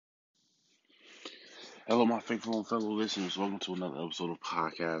Hello, my faithful and fellow listeners. Welcome to another episode of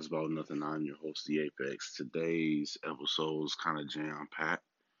Podcast About Nothing. I'm your host, The Apex. Today's episode is kind of jam packed.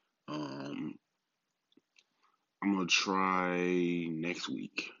 Um, I'm gonna try next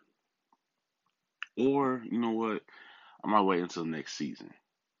week, or you know what? I might wait until next season.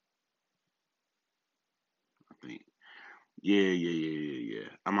 I think. Yeah.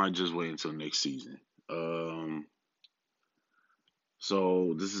 I might just wait until next season. Um,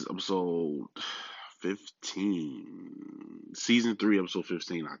 so this is episode 15, season 3, episode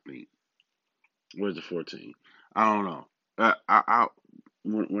 15. I think. Where's the 14? I don't know. I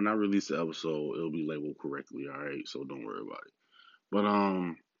when I release the episode, it'll be labeled correctly. All right, so don't worry about it. But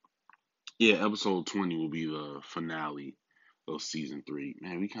yeah, episode 20 will be the finale of season 3.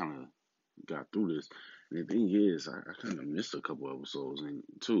 Man, we kind of got through this. And the thing is, I kind of missed a couple episodes in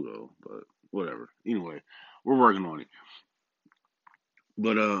too, though. But whatever. Anyway, we're working on it.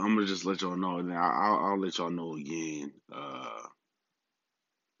 But I'm gonna just let y'all know, and I'll let y'all know again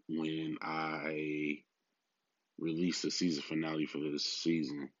when I release the season finale for this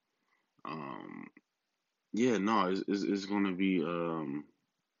season. Um, yeah, no, it's gonna be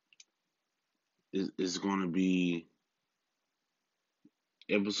it's gonna be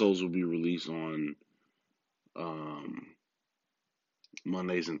episodes will be released on um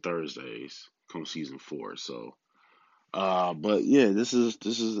Mondays and Thursdays come season 4. So but yeah, this is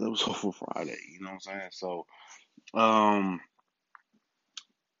episode for Friday, you know what I'm saying? So um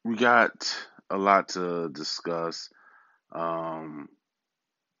we got a lot to discuss. Um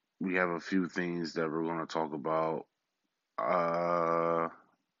we have a few things that we're gonna talk about. Uh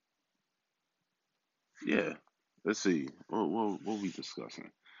yeah. Let's see. What we discussing?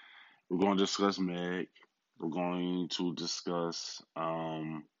 We're going to discuss Meg. We're going to discuss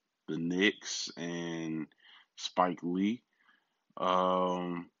the Knicks and Spike Lee.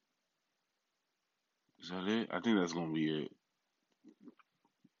 Um, is that it? I think that's gonna be it.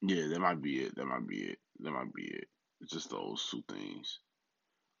 Yeah, that might be it. That might be it. That might be it. It's just those two things.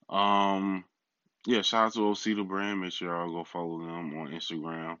 Um, yeah. Shout out to OC the brand. Make sure y'all go follow them on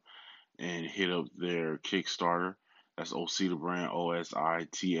Instagram and hit up their Kickstarter. That's OC the brand,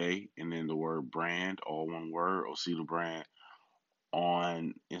 OSITA, and then the word brand, all one word. OC the brand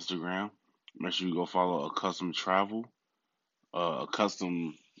on Instagram. Make sure you go follow a custom travel, a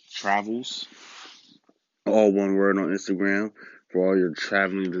custom travels, all one word on Instagram for all your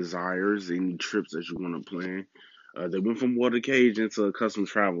traveling desires, any trips that you want to plan. They went from water cage into a custom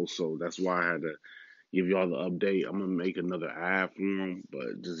travel, so that's why I had to give y'all the update. I'm gonna make another ad for them,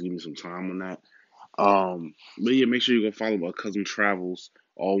 but just give me some time on that. But yeah, make sure you go follow a custom travels,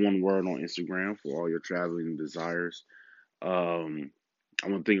 all one word on Instagram for all your traveling desires. Um,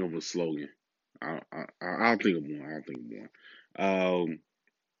 I'm gonna think of a slogan. I'll think of one. I'll think of one.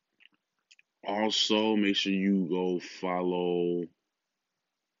 Also, make sure you go follow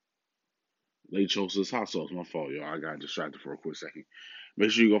Lechosa's hot sauce. My fault, y'all. I got distracted for a quick second.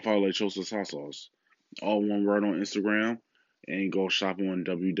 Make sure you go follow Lechosa's hot sauce. All one word on Instagram. And go shop on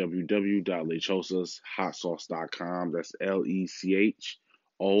www.lechosashotsauce.com. That's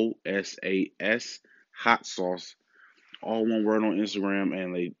LECHOSAS hot sauce. All one word on Instagram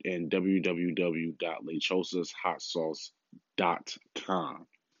and www.lechosashotsauce.com.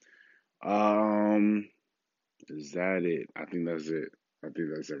 Um, is that it? I think that's it. I think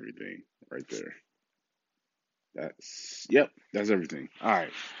that's everything right there. That's everything. All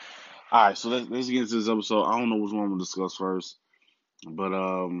right. So let's get into this episode. I don't know which one we'll discuss first, but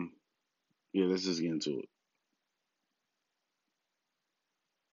yeah, let's just get into it.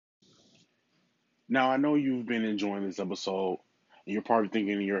 Now I know you've been enjoying this episode, and you're probably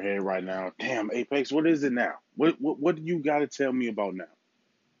thinking in your head right now, "Damn, Apex, what is it now? What do you got to tell me about now?"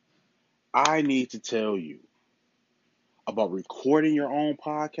 I need to tell you about recording your own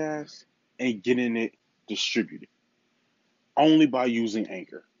podcast and getting it distributed only by using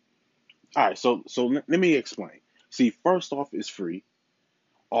Anchor. All right, so let me explain. See, first off, it's free.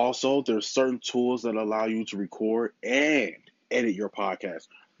 Also, there's certain tools that allow you to record and edit your podcast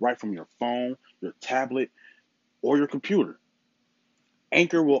right from your phone, your tablet, or your computer.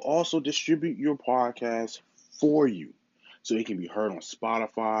 Anchor will also distribute your podcast for you so it can be heard on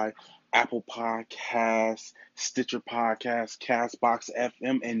Spotify, Apple Podcasts, Stitcher Podcasts, Castbox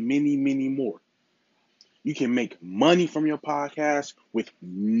FM, and many more. You can make money from your podcast with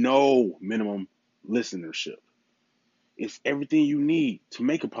no minimum listenership. It's everything you need to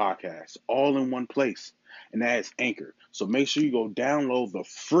make a podcast all in one place, and that is Anchor. So make sure you go download the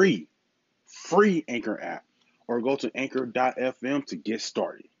free Anchor app or go to anchor.fm to get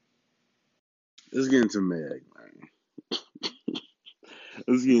started. Let's get into Meg, man.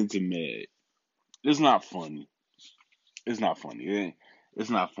 Let's get into Meg. It's not funny. It's not funny. It's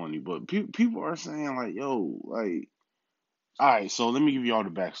not funny. But people are saying like, yo, like, all right. So let me give you all the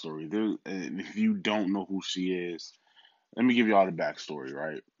backstory. There, and if you don't know who she is, let me give you all the backstory.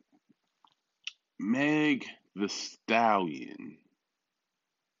 Right, Meg the Stallion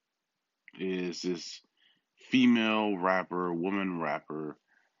is this female rapper, woman rapper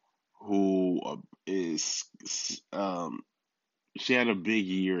who is she had a big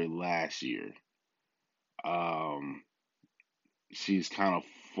year last year. Um, she's kind of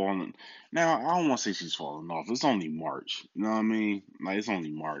fallen. Now I don't want to say she's fallen off. It's only March. You know what I mean? Like it's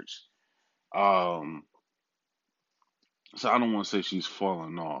only March. Um, so I don't want to say she's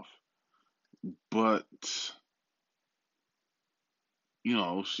fallen off, but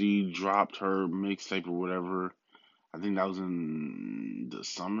she dropped her mixtape or whatever. I think that was in the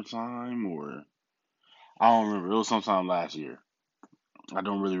summertime, or I don't remember. It was sometime last year. I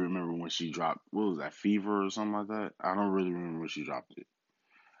don't really remember when she dropped. What was that, Fever or something like that? I don't really remember when she dropped it.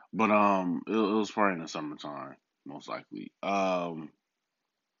 But it was probably in the summertime, most likely. But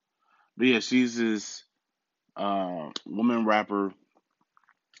yeah, she's this woman rapper,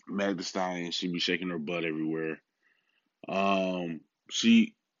 Meg Thee Stallion. She be shaking her butt everywhere. Um,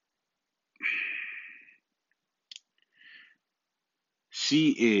 she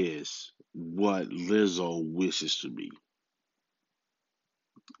she is what Lizzo wishes to be.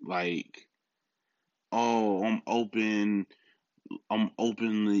 Like, oh, I'm openly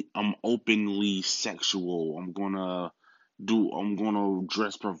sexual. I'm gonna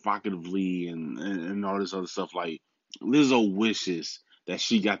dress provocatively and all this other stuff. Like Lizzo wishes that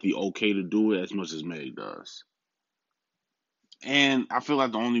she got the okay to do it as much as Meg does. And I feel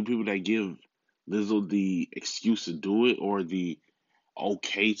like the only people that give Lizzo the excuse to do it or the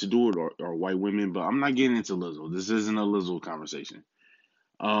okay to do it are white women, but I'm not getting into Lizzo. This isn't a Lizzo conversation.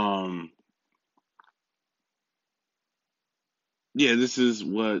 Um yeah, this is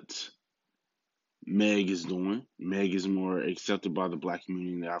what Meg is doing. Meg is more accepted by the black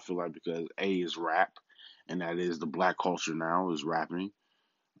community, I feel like, because A is rap, and that is the black culture now is rapping.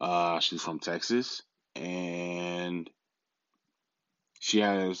 She's from Texas, and she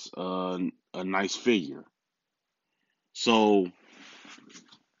has a nice figure. So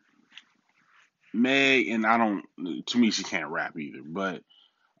Meg, and I don't, to me, she can't rap either, but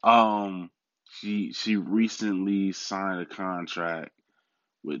um, she recently signed a contract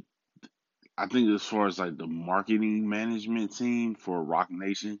with, I think, as far as like the marketing management team for Rock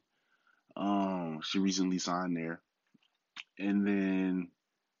Nation. She recently signed there, and then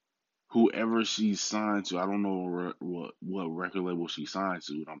whoever she signed to, I don't know what record label she signed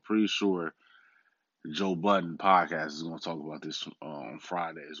to. I'm pretty sure Joe Budden podcast is going to talk about this on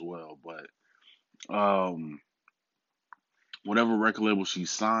Friday as well. But whatever record label she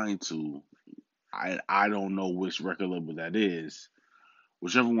signed to, I don't know which record label that is.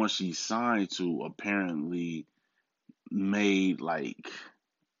 Whichever one she signed to apparently made like,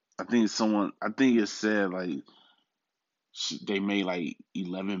 I think it said like they made like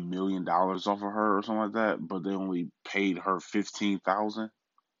 $11 million off of her or something like that, but they only paid her 15,000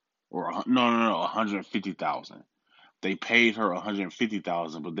 or no 150,000. They paid her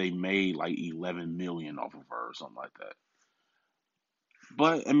 150,000, but they made like 11 million off of her or something like that.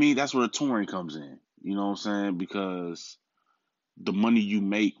 But I mean, that's where the touring comes in. You know what I'm saying? Because the money you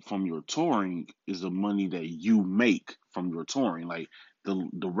make from your touring is the money that you make from your touring. Like the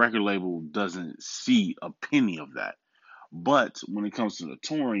record label doesn't see a penny of that. But when it comes to the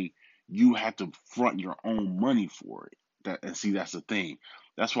touring, you have to front your own money for it. And see, that's the thing.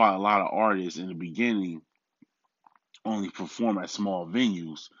 That's why a lot of artists in the beginning only perform at small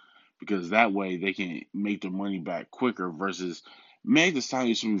venues because that way they can make their money back quicker versus Meg Thee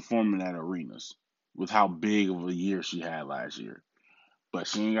Stallion should be performing at arenas with how big of a year she had last year. But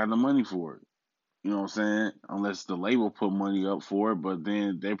she ain't got the money for it. You know what I'm saying? Unless the label put money up for it, but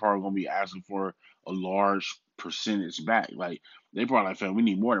then they probably gonna be asking for a large percentage back. Like they probably like, fam, we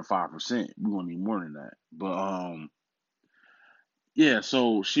need more than 5%. We're gonna need more than that. But yeah,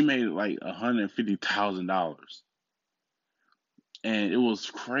 so she made like $150,000. And it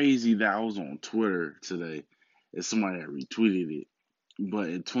was crazy that I was on Twitter today and somebody had retweeted it. But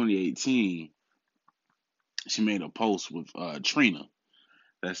in 2018, she made a post with Trina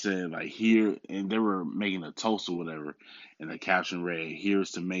that said like here, and they were making a toast or whatever, and the caption read,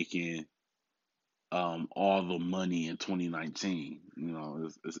 "Here's to making all the money in 2019."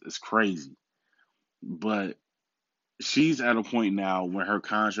 It's crazy, but she's at a point now when her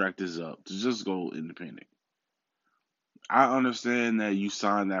contract is up to just go independent. I understand that you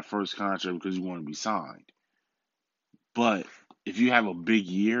signed that first contract because you want to be signed, but If you have a big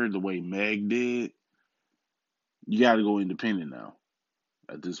year the way Meg did, you got to go independent now.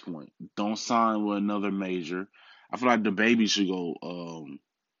 At this point, don't sign with another major. I feel like the baby should go.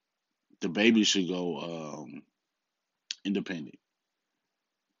 The baby should go independent.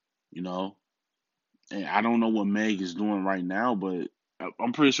 You know, and I don't know what Meg is doing right now, but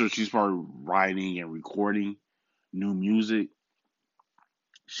I'm pretty sure she's probably writing and recording new music.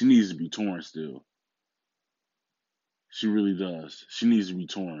 She needs to be touring still. She really does. She needs to be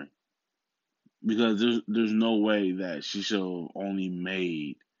touring because there's no way that she should have only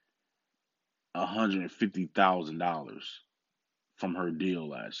made $150,000 from her deal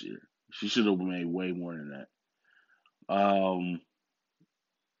last year. She should have made way more than that.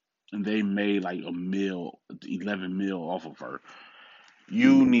 And they made like a mil, 11 mil off of her.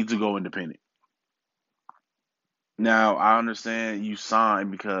 You need to go independent. Now, I understand you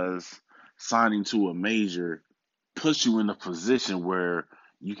signed because signing to a major puts you in a position where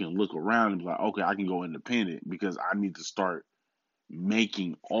you can look around and be like, okay, I can go independent because I need to start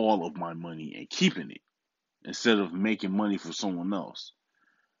making all of my money and keeping it instead of making money for someone else.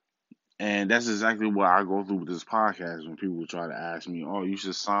 And that's exactly what I go through with this podcast when people try to ask me, oh, you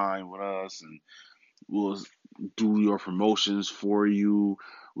should sign with us and we'll do your promotions for you.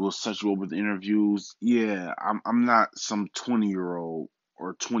 We'll set you up with interviews. Yeah, I'm not some 20-year-old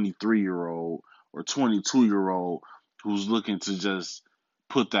or 23-year-old or 22-year-old who's looking to just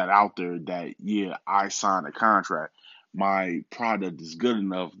put that out there that yeah, I signed a contract. My product is good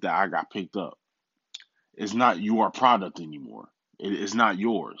enough that I got picked up. It's not your product anymore. It is not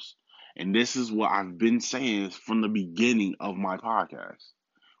yours. And this is what I've been saying from the beginning of my podcast.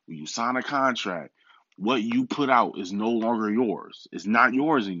 When you sign a contract, what you put out is no longer yours. It's not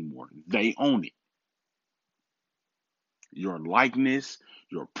yours anymore. They own it. Your likeness,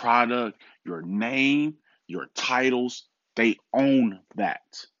 your product, your name, your titles, they own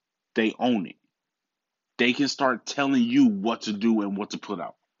that. They own it. They can start telling you what to do and what to put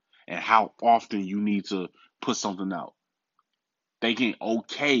out and how often you need to put something out. They can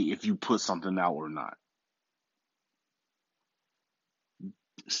okay if you put something out or not.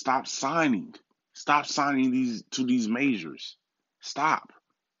 Stop signing. Stop signing these majors. Stop.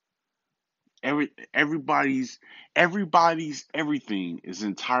 Everybody's everything is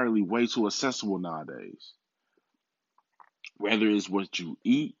entirely way too accessible nowadays. Whether it's what you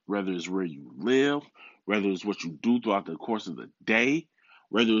eat, whether it's where you live, whether it's what you do throughout the course of the day,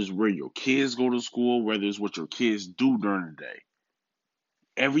 whether it's where your kids go to school, whether it's what your kids do during the day.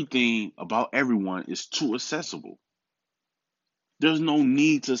 Everything about everyone is too accessible. There's no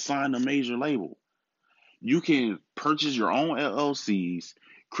need to sign a major label. You can purchase your own LLCs,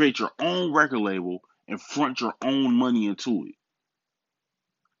 create your own record label, and front your own money into it.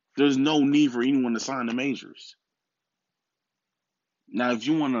 There's no need for anyone to sign the majors. Now, if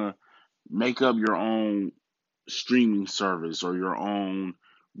you want to make up your own streaming service or your own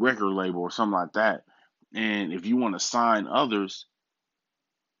record label or something like that, and if you want to sign others,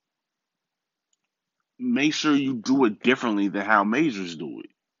 make sure you do it differently than how majors do it.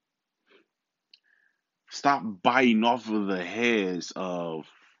 Stop biting off of the heads of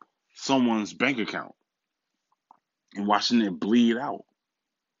someone's bank account and watching it bleed out.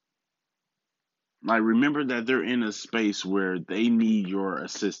 Like remember that they're in a space where they need your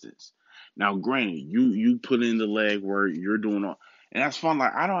assistance. Now, granted, you put in the leg where you're doing all, and that's fine.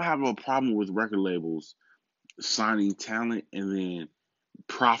 Like I don't have a problem with record labels signing talent and then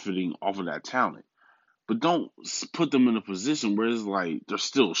profiting off of that talent. But don't put them in a position where it's like they're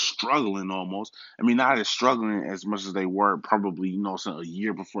still struggling almost. I mean, not as struggling as much as they were probably, a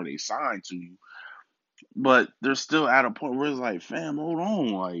year before they signed to you, but they're still at a point where it's like, fam, hold on,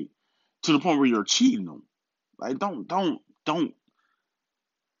 like to the point where you're cheating them. Like, don't. I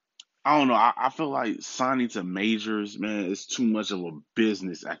don't know. I feel like signing to majors, man, is too much of a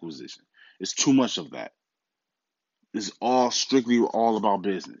business acquisition. It's too much of that. It's all strictly all about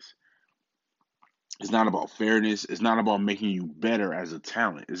business. It's not about fairness. It's not about making you better as a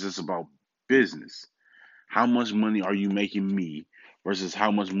talent. It's just about business. How much money are you making me versus how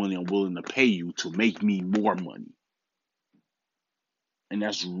much money I'm willing to pay you to make me more money? And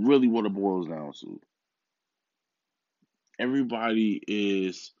that's really what it boils down to. Everybody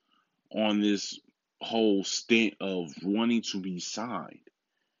is on this whole stint of wanting to be signed.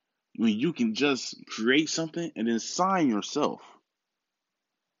 When you can just create something and then sign yourself.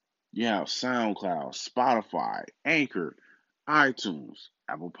 You have SoundCloud, Spotify, Anchor, iTunes,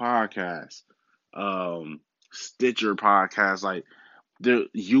 Apple Podcasts, Stitcher Podcasts, like the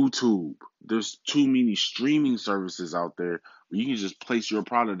YouTube. There's too many streaming services out there where you can just place your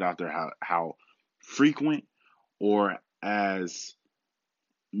product out there. How frequent or as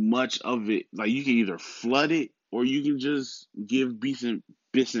much of it. Like you can either flood it or you can just give bits and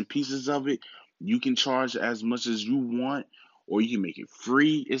pieces of it. You can charge as much as you want, or you can make it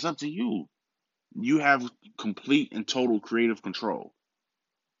free. It's up to you. You have complete and total creative control.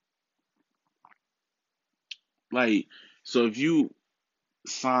 Like, so if you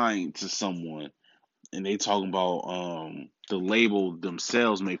sign to someone and they talking about the label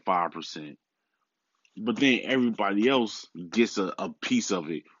themselves make 5%, but then everybody else gets a piece of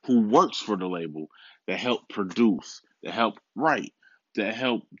it who works for the label, that help produce, that help write, that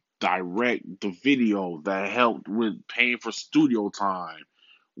help direct the video, that helped with paying for studio time,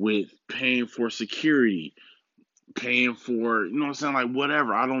 with paying for security, paying for, you know what I'm saying, like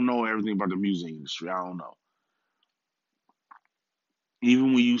whatever. I don't know everything about the music industry. I don't know.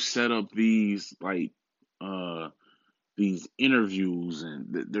 Even when you set up uh these interviews, and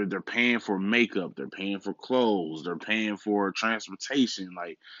they're paying for makeup, they're paying for clothes, they're paying for transportation,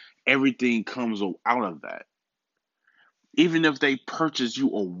 like everything comes out of that. Even if they purchase you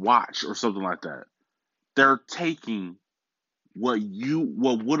a watch or something like that, they're taking what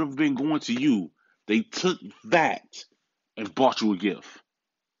would have been going to you, they took that and bought you a gift.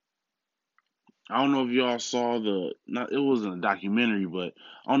 I don't know if y'all saw the, not, it wasn't a documentary, but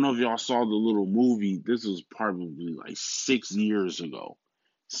I don't know if y'all saw the little movie. This was probably like 6 years ago,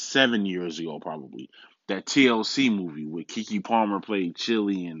 7 years ago, probably. That TLC movie with Kiki Palmer played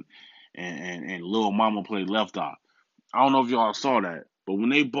Chili, and Lil Mama played Left Eye. I don't know if y'all saw that, but when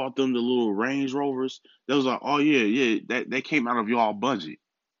they bought them the little Range Rovers, they was like, oh yeah, yeah, that came out of y'all budget.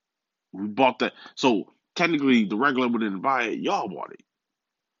 We bought that. So technically, the regular one didn't buy it. Y'all bought it.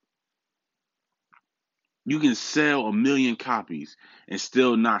 You can sell 1 million copies and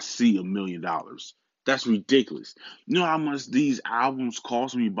still not see $1 million. That's ridiculous. You know how much these albums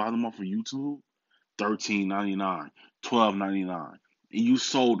cost when you buy them off of YouTube? 13.99, 12.99, and you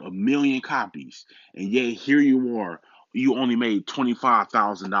sold 1 million copies, and yet here you are. You only made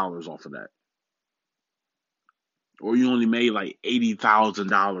 $25,000 off of that, or you only made like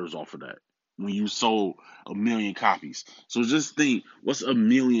 $80,000 off of that when you sold 1 million copies. So just think, what's 1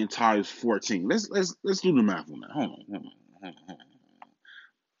 million times 14? Let's do the math on that. Hold on.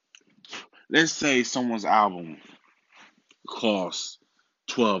 Let's say someone's album costs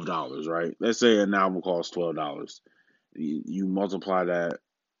 $12, right? Let's say an album costs $12. You multiply that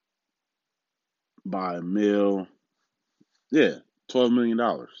by a mil, yeah, $12 million.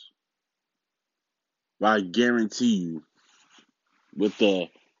 But I guarantee you, with the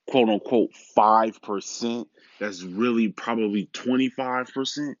quote unquote 5%, that's really probably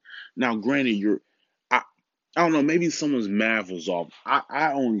 25%. Now, granted, I, I don't know, maybe someone's math was off.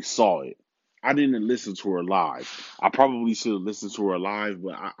 I only saw it. I didn't listen to her live. I probably should have listened to her live,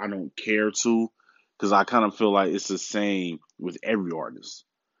 but I don't care to, because I kind of feel like it's the same with every artist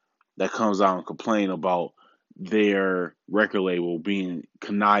that comes out and complain about their record label being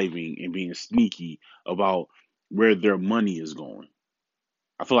conniving and being sneaky about where their money is going.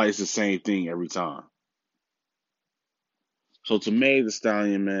 I feel like it's the same thing every time. So to Meg the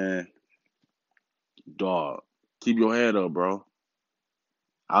Stallion, man, dog, keep your head up, bro.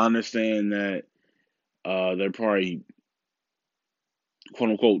 I understand that they're probably quote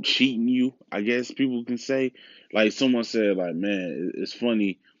unquote cheating you, I guess people can say. Like someone said, like, man, it's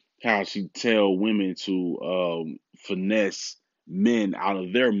funny how she tell women to finesse men out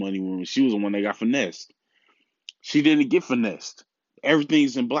of their money when she was the one that got finessed. She didn't get finessed.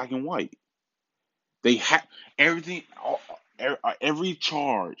 Everything's in black and white. They have everything, every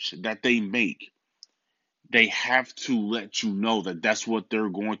charge that they make, they have to let you know that that's what they're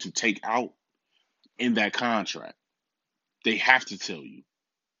going to take out in that contract. They have to tell you,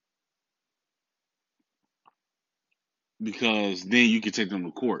 because then you can take them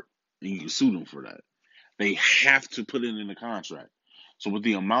to court and you can sue them for that. They have to put it in the contract. So with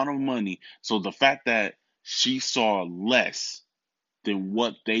the amount of money, so the fact that she saw less than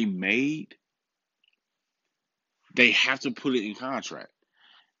what they made, they have to put it in contract.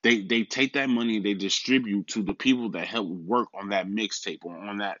 They take that money and they distribute to the people that helped work on that mixtape or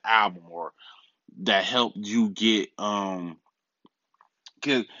on that album, or that helped you get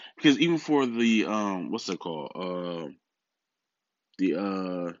because even for the what's it called,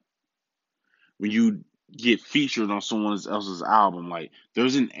 the when you get featured on someone else's album, like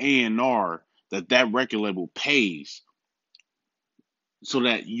there's an A&R that record label pays so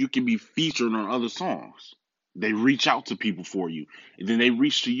that you can be featured on other songs. They reach out to people for you, and then they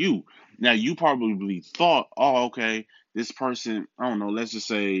reach to you. Now you probably thought, oh, okay, this person, I don't know, let's just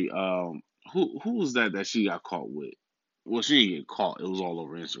say, who was that she got caught with? Well, she didn't get caught. It was all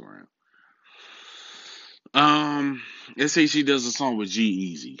over Instagram. Um, let's say she does a song with G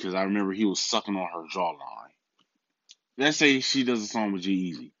Easy because I remember he was sucking on her jawline. Let's say she does a song with G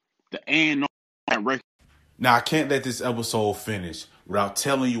Easy. The A&R record. Now, I can't let this episode finish without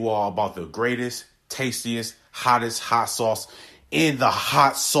telling you all about the greatest, tastiest, hottest hot sauce in the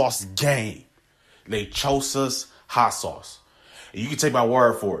hot sauce game. Lechosa's hot sauce. And you can take my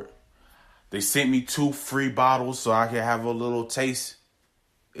word for it. They sent me 2 free bottles so I can have a little taste.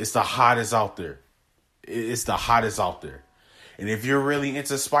 It's the hottest out there. It's the hottest out there. And if you're really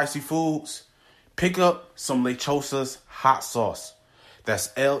into spicy foods, pick up some Lechosa's hot sauce. That's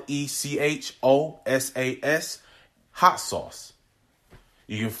LECHOSAS hot sauce.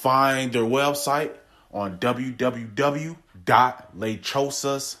 You can find their website on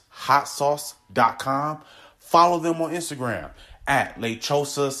www.lechosashotsauce.com. Follow them on Instagram at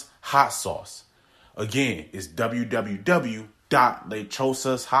Lechosas Hot Sauce. Again, it's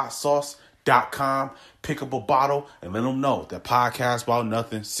www.lechosashotsauce.com. Pick up a bottle and let them know that Podcast About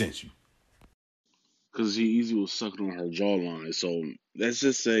Nothing sent you. Because G Easy was sucking on her jawline. So let's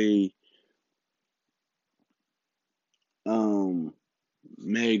just say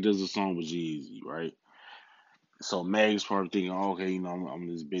Meg does a song with G Easy, right? So Meg's probably thinking, oh, okay, I'm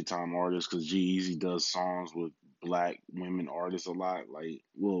this big time artist because G Easy does songs with black women artists a lot. Like,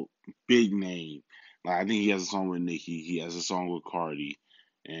 well, big name. Like, I think he has a song with Nicki. He has a song with Cardi,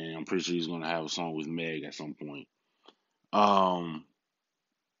 and I'm pretty sure he's gonna have a song with Meg at some point. Um,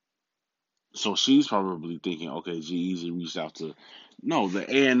 so she's probably thinking, okay, G Easy reached out to. No, the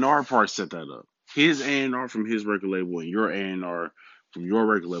A&R part set that up. His A&R from his record label and your A&R from your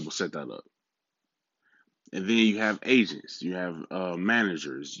record label set that up. And then you have agents, you have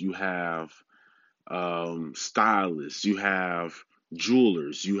managers, you have stylists, you have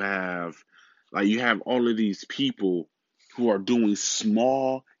jewelers, you have all of these people who are doing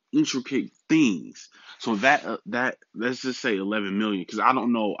small, intricate things. So that let's just say 11 million, because I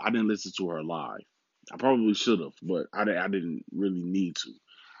don't know, I didn't listen to her live. I probably should have, but I didn't really need to.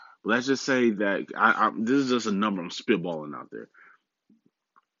 But let's just say that this is just a number I'm spitballing out there.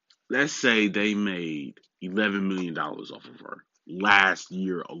 Let's say they made $11 million off of her last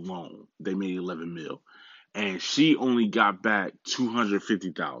year alone. They made 11 mil, and she only got back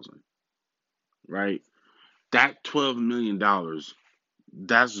 250,000. Right? That $12 million,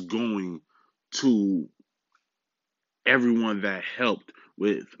 that's going to everyone that helped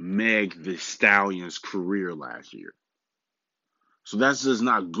with Meg the Stallion's career last year. So that's just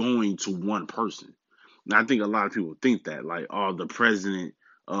not going to one person. And I think a lot of people think that, like, oh, the president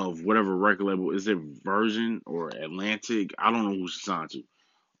of whatever record label, is it Virgin or Atlantic? I don't know who she signed to.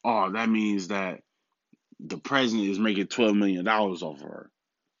 Oh, that means that the president is making $12 million off of her.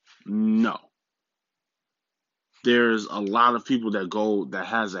 No. There's a lot of people that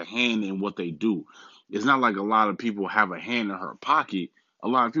has a hand in what they do. It's not like a lot of people have a hand in her pocket. A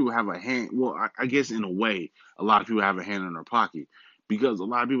lot of people have a hand. Well, I guess in a way, a lot of people have a hand in her pocket because a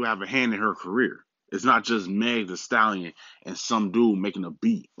lot of people have a hand in her career. It's not just Meg the Stallion and some dude making a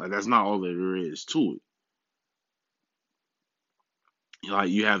beat. Like, that's not all there is to it. Like,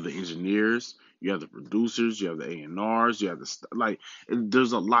 you have the engineers, you have the producers, you have the A&Rs, you have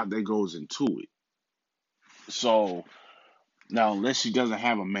there's a lot that goes into it. So now, unless she doesn't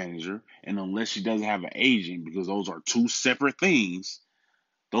have a manager and unless she doesn't have an agent, because those are two separate things,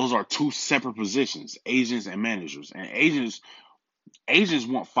 those are two separate positions, agents and managers. And agents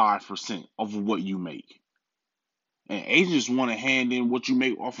want 5% of what you make. And agents want to hand in what you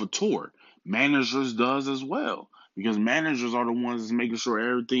make off a tour. Managers does as well. Because managers are the ones that's making sure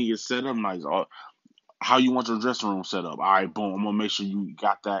everything is set up nice. How you want your dressing room set up. All right, boom, I'm gonna make sure you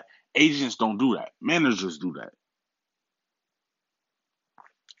got that. Agents don't do that. Managers do that.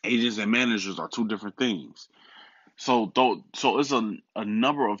 Agents and managers are two different things. So it's a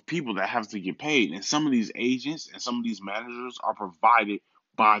number of people that have to get paid, and some of these agents and some of these managers are provided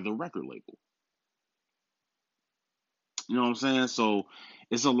by the record label. You know what I'm saying? So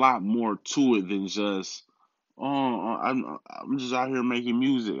it's a lot more to it than just, oh, I'm just out here making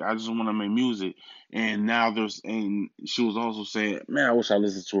music. I just want to make music. And now and she was also saying, man, I wish I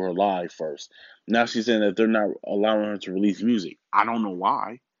listened to her live first. Now she's saying that they're not allowing her to release music. I don't know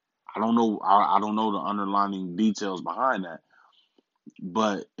why. I don't know. I don't know the underlying details behind that,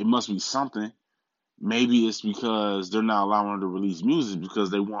 but it must be something. Maybe it's because they're not allowing her to release music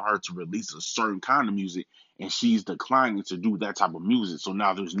because they want her to release a certain kind of music and she's declining to do that type of music. So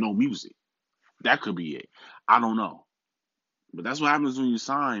now there's no music. That could be it. I don't know. But that's what happens when you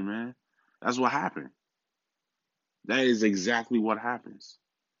sign, man. That's what happened. That is exactly what happens.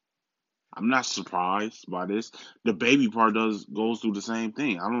 I'm not surprised by this. The baby part goes through the same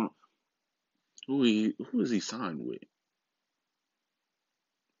thing. I don't who is he signed with?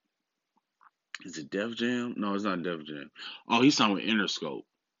 Is it Def Jam? No, it's not Def Jam. Oh, he's signed with Interscope.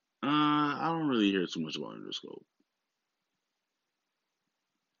 I don't really hear too much about Interscope.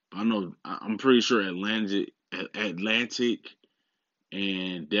 I know I'm pretty sure Atlantic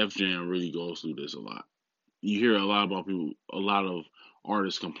and Def Jam really goes through this a lot. You hear a lot about people, a lot of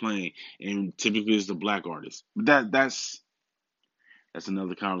artists complain, and typically it's the black artists. But that's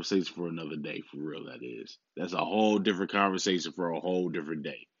another conversation for another day. For real, that is. That's a whole different conversation for a whole different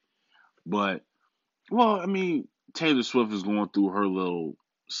day. But well, I mean, Taylor Swift is going through her little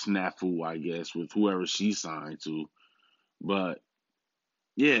snafu, I guess, with whoever she signed to. But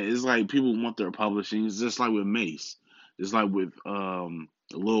yeah, it's like people want their publishing. It's just like with Mace. It's like with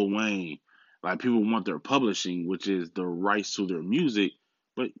Lil Wayne. Like people want their publishing, which is the rights to their music,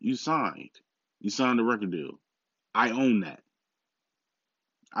 but you signed. You signed a record deal. I own that.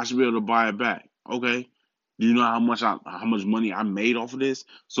 I should be able to buy it back. Okay. Do you know how much money I made off of this?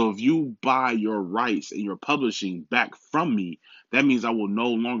 So if you buy your rights and your publishing back from me, that means I will no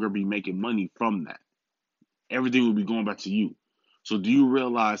longer be making money from that. Everything will be going back to you. So do you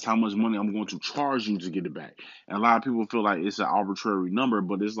realize how much money I'm going to charge you to get it back? And a lot of people feel like it's an arbitrary number,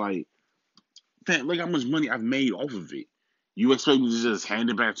 but it's like, man, look how much money I've made off of it. You expect me to just hand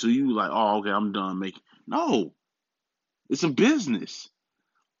it back to you? Like, oh, okay, I'm done making. No, it's a business.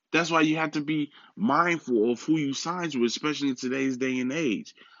 That's why you have to be mindful of who you sign to, especially in today's day and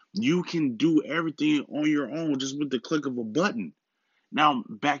age. You can do everything on your own just with the click of a button. Now,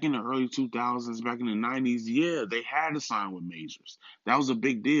 back in the early 2000s, back in the 90s, yeah, they had to sign with majors. That was a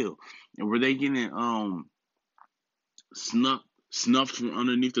big deal. And were they getting snuffed from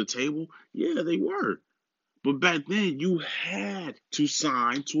underneath the table? Yeah, they were. But back then, you had to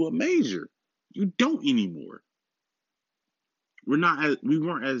sign to a major. You don't anymore. We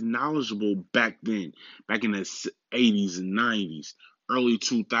weren't as knowledgeable back then, back in the 80s and 90s, early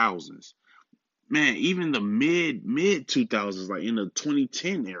 2000s. Man, even the mid 2000s, like in the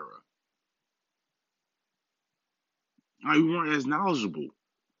 2010 era, like, we weren't as knowledgeable.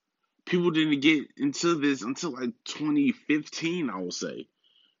 People didn't get into this until like 2015, I would say,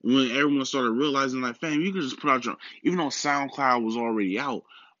 when everyone started realizing, like, fam, you can just put out your, even though SoundCloud was already out,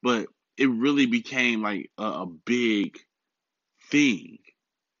 but it really became like a big thing.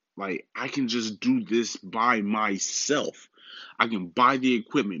 Like, I can just do this by myself. I can buy the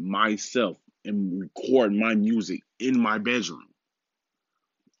equipment myself and record my music in my bedroom.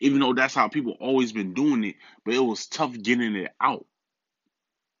 Even though that's how people always been doing it, but it was tough getting it out.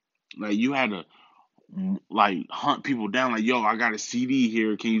 Like, you had to like hunt people down. Like, yo, I got a CD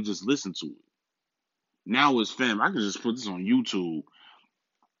here. Can you just listen to it? Now it's fam. I can just put this on YouTube,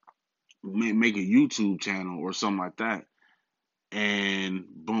 make a YouTube channel or something like that, and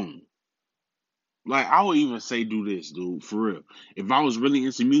boom. Like, I would even say do this, dude, for real. If I was really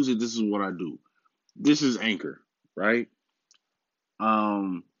into music, this is what I do. This is Anchor, right?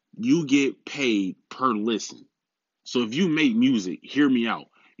 Um, you get paid per listen. So if you make music, hear me out.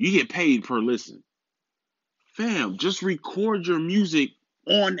 You get paid per listen. Fam, just record your music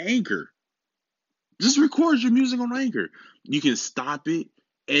on Anchor. Just record your music on Anchor. You can stop it,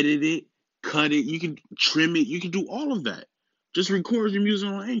 edit it, cut it, you can trim it, you can do all of that. Just record your music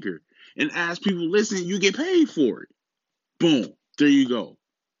on Anchor. And as people listen, you get paid for it. Boom. There you go.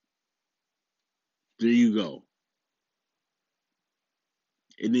 There you go.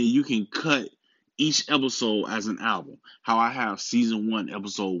 And then you can cut each episode as an album. How I have season 1,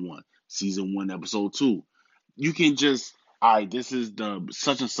 episode 1, season 1, episode 2. You can just, all right, this is the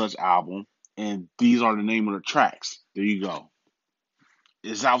such and such album, and these are the name of the tracks. There you go.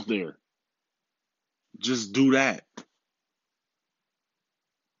 It's out there. Just do that.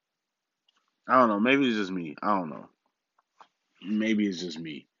 I don't know. Maybe it's just me. I don't know. Maybe it's just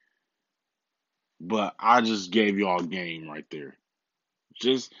me. But I just gave y'all a game right there.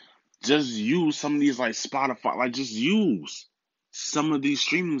 Just just use some of these like Spotify. Like, just use some of these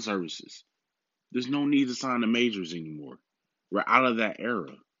streaming services. There's no need to sign the majors anymore. We're out of that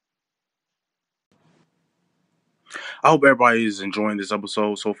era. I hope everybody is enjoying this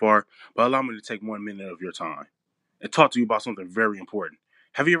episode so far, but allow me to take 1 minute of your time and talk to you about something very important.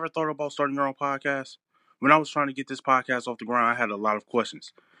 Have you ever thought about starting your own podcast? When I was trying to get this podcast off the ground, I had a lot of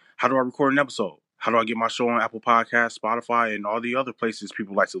questions. How do I record an episode? How do I get my show on Apple Podcasts, Spotify, and all the other places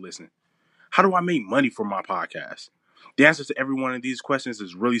people like to listen? How do I make money from my podcast? The answer to every one of these questions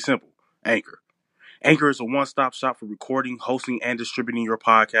is really simple: Anchor. Anchor is a one-stop shop for recording, hosting, and distributing your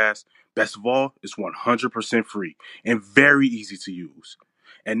podcast. Best of all, it's 100% free and very easy to use.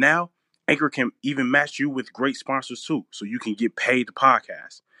 And now, Anchor can even match you with great sponsors too, so you can get paid to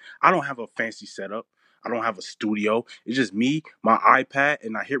podcast. I don't have a fancy setup. I don't have a studio. It's just me, my iPad,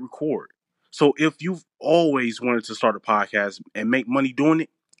 and I hit record. So if you've always wanted to start a podcast and make money doing it,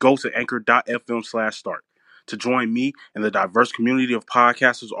 go to anchor.fm/start to join me and the diverse community of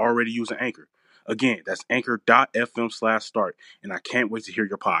podcasters already using Anchor. Again, that's anchor.fm/start. And I can't wait to hear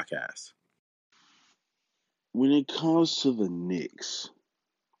your podcast. When it comes to the Knicks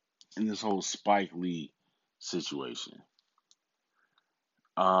and this whole Spike Lee situation,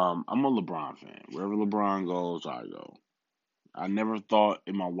 I'm a LeBron fan. Wherever LeBron goes, I go. I never thought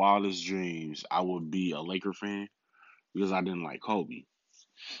in my wildest dreams I would be a Laker fan because I didn't like Kobe.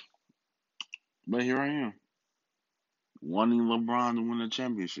 But here I am, wanting LeBron to win a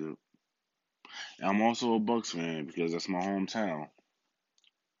championship. And I'm also a Bucks fan because that's my hometown.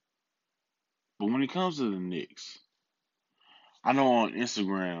 But when it comes to the Knicks, I know on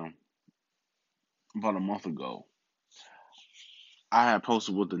Instagram about a month ago, I had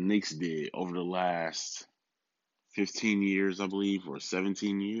posted what the Knicks did over the last 15 years, I believe, or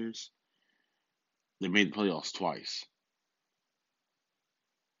 17 years. They made the playoffs twice.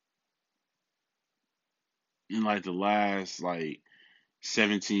 In like the last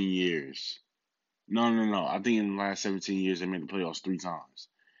 17 years. No. I think in the last 17 years they made the playoffs 3 times.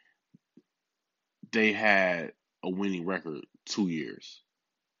 They had a winning record 2 years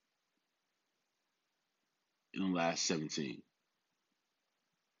in the last 17.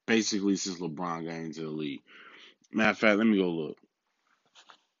 Basically since LeBron got into the league. Matter of fact, let me go look.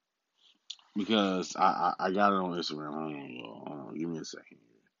 Because I got it on Instagram. Hold on, y'all. Hold on, give me a second.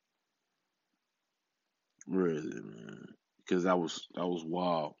 Where is it, man? Because that was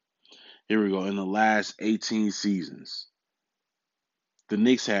wild. Here we go. In the last 18 seasons, the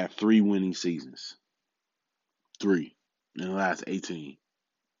Knicks had 3 winning seasons. 3 in the last 18.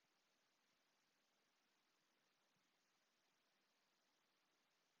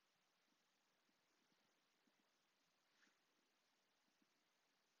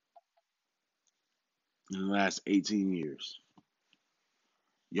 In the last 18 years.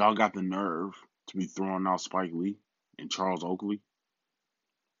 Y'all got the nerve to be throwing out Spike Lee and Charles Oakley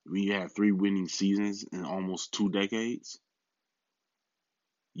when you had 3 winning seasons in almost 2 decades.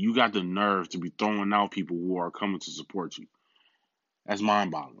 You got the nerve to be throwing out people who are coming to support you. That's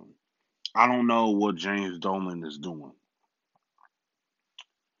mind boggling. I don't know what James Dolan is doing.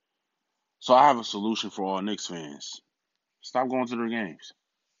 So I have a solution for all Knicks fans. Stop going to their games.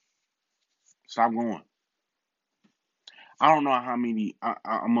 Stop going. I don't know how many.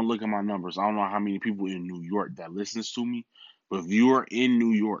 I'm gonna look at my numbers. I don't know how many people in New York that listens to me, but if you are in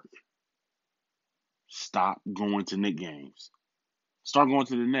New York, stop going to Knicks games. Start going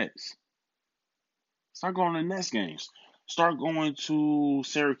to the Nets. Start going to the Nets games. Start going to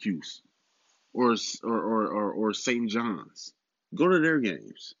Syracuse or St. John's. Go to their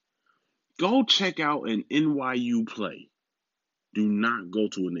games. Go check out an NYU play. Do not go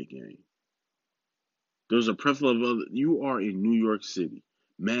to a Knicks game. There's a plethora of other. You are in New York City,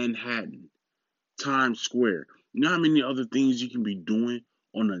 Manhattan, Times Square. You know how many other things you can be doing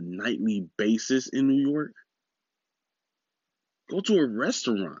on a nightly basis in New York? Go to a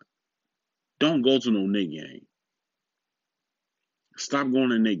restaurant. Don't go to no Knicks game. Stop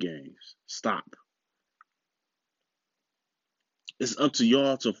going to Knicks games. Stop. It's up to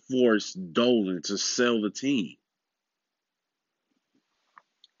y'all to force Dolan to sell the team.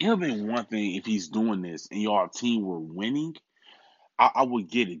 It would have been one thing if he's doing this and y'all team were winning. I would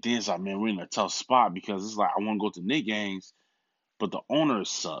get it. Then it's like, man, we're in a tough spot because it's like I want to go to Knicks games, but the owner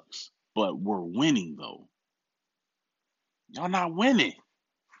sucks. But we're winning though. Y'all not winning.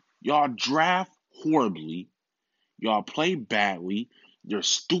 Y'all draft horribly. Y'all play badly. You're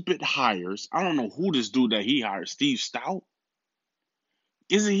stupid hires. I don't know who this dude that he hired, Steve Stout.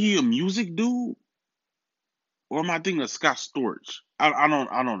 Isn't he a music dude? Or am I thinking of Scott Storch? I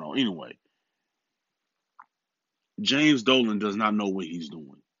don't know. Anyway, James Dolan does not know what he's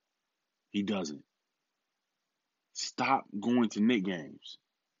doing. He doesn't. Stop going to Knicks games.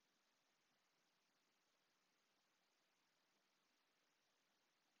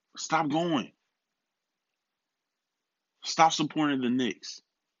 Stop going. Stop supporting the Knicks.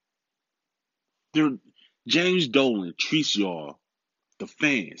 They're, James Dolan treats y'all, the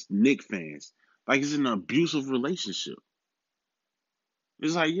fans, Knicks fans, like it's an abusive relationship.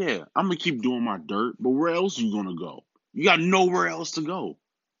 It's like, yeah, I'm gonna keep doing my dirt, but where else are you gonna go? You got nowhere else to go.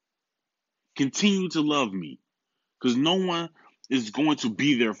 Continue to love me, because no one is going to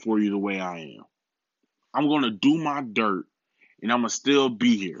be there for you the way I am. I'm gonna do my dirt, and I'm gonna still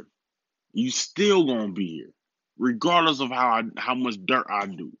be here. You still gonna be here, regardless of how much dirt I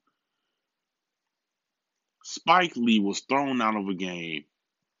do. Spike Lee was thrown out of a game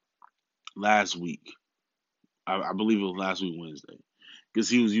last week. I believe it was last week Wednesday, because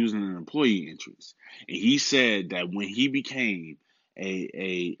he was using an employee interest, and he said that when he became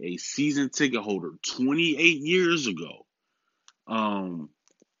a season ticket holder 28 years ago, um,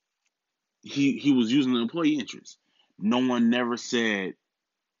 he was using the employee interest. No one never said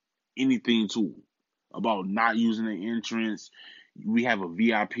anything to him about not using the entrance. We have a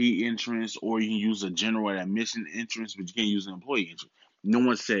VIP entrance, or you can use a general admission entrance, but you can't use an employee entrance. No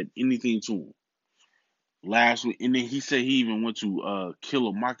one said anything to him last week, and then he said he even went to Kill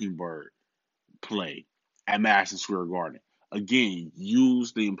a Mockingbird play at Madison Square Garden. Again,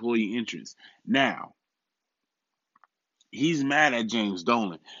 use the employee entrance. Now he's mad at James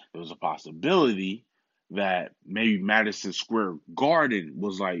Dolan. There's a possibility that maybe Madison Square Garden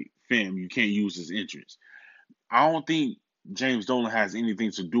was like, "Fam, you can't use this entrance." I don't think James Dolan has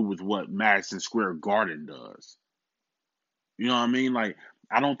anything to do with what Madison Square Garden does. You know what I mean? Like,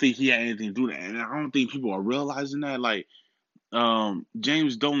 I don't think he had anything to do with that, and I don't think people are realizing that. Like,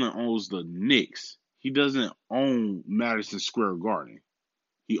 James Dolan owns the Knicks. He doesn't own Madison Square Garden.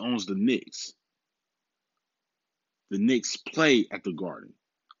 He owns the Knicks. The Knicks play at the Garden.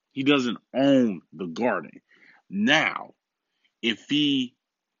 He doesn't own the Garden. Now, if he,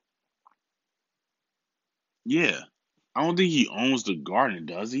 yeah, I don't think he owns the Garden,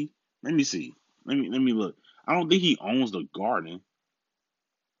 does he? Let me see. Let me look. I don't think he owns the Garden.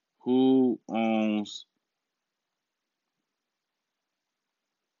 Who owns?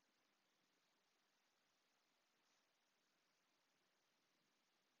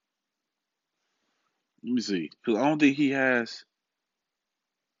 Let me see. Because I don't think he has.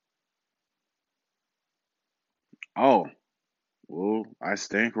 Oh, well, I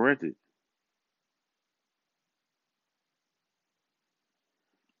stand corrected.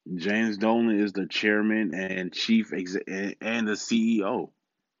 James Dolan is the chairman and and the CEO.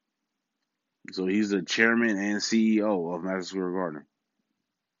 So he's the chairman and CEO of Madison Square Garden.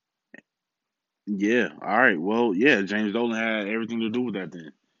 Yeah. All right. Well, yeah. James Dolan had everything to do with that.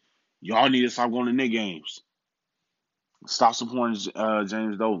 Then y'all need to stop going to Knicks games. Stop supporting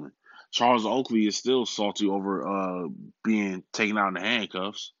James Dolan. Charles Oakley is still salty over being taken out in the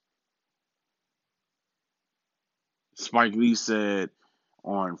handcuffs. Spike Lee said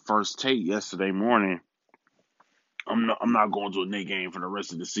on First Take yesterday morning, I'm not going to a Knicks game for the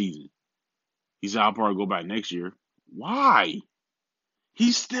rest of the season. He said I'll probably go back next year. Why?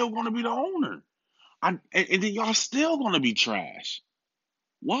 He's still going to be the owner. And then y'all still going to be trash.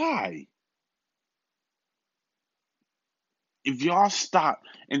 Why? If y'all stop,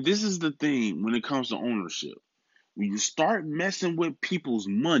 and this is the thing when it comes to ownership, when you start messing with people's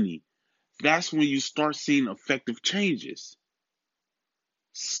money, that's when you start seeing effective changes.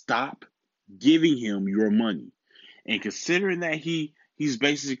 Stop giving him your money. And considering that he's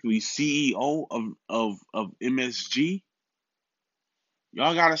basically CEO of MSG,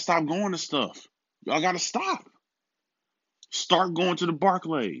 y'all gotta stop going to stuff. Y'all gotta stop. Start going to the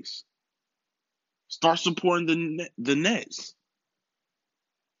Barclays. Start supporting the Nets.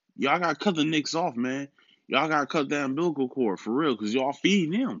 Y'all gotta cut the Knicks off, man. Y'all gotta cut that umbilical cord for real, cause y'all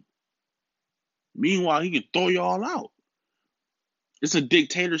feeding him. Meanwhile, he can throw y'all out. It's a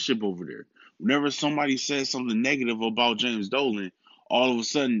dictatorship over there. Whenever somebody says something negative about James Dolan, all of a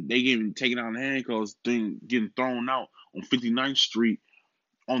sudden they get taken out in handcuffs, getting thrown out on 59th Street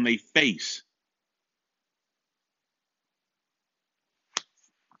on their face.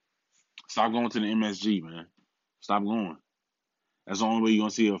 Stop going to the MSG, man. Stop going. That's the only way you're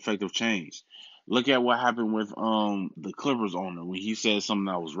gonna see an effective change. Look at what happened with the Clippers owner when he said something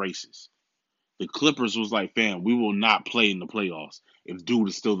that was racist. The Clippers was like, "Fam, we will not play in the playoffs if dude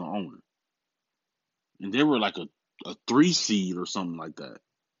is still the owner." And they were like a 3 seed or something like that.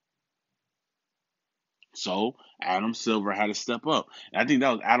 So Adam Silver had to step up. And I think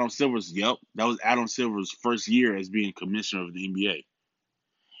that was Adam Silver's. Yep, that was Adam Silver's first year as being commissioner of the NBA.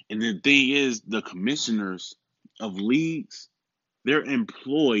 And the thing is, the commissioners of leagues, they're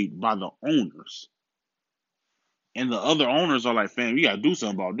employed by the owners, and the other owners are like, "Fam, you gotta do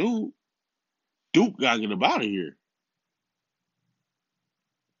something about dude. Duke gotta get him out of here.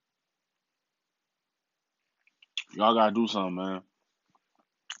 Y'all gotta do something, man.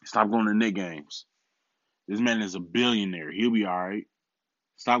 Stop going to Knicks games. This man is a billionaire. He'll be all right.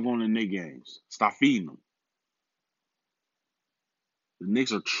 Stop going to Knicks games. Stop feeding them. The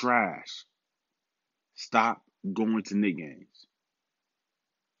Knicks are trash. Stop going to Knicks games.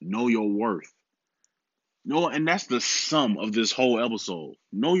 Know your worth. No, and that's the sum of this whole episode.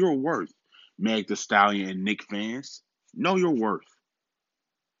 Know your worth. Meg the Stallion and Knicks fans. Know your worth.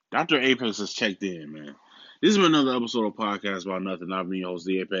 Dr. Apex has checked in, man. This has been another episode of Podcast About Nothing. I've been your host,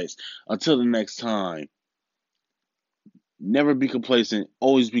 The Apex. Until the next time, never be complacent.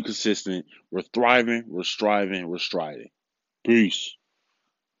 Always be consistent. We're thriving. We're striving. We're striding. Peace.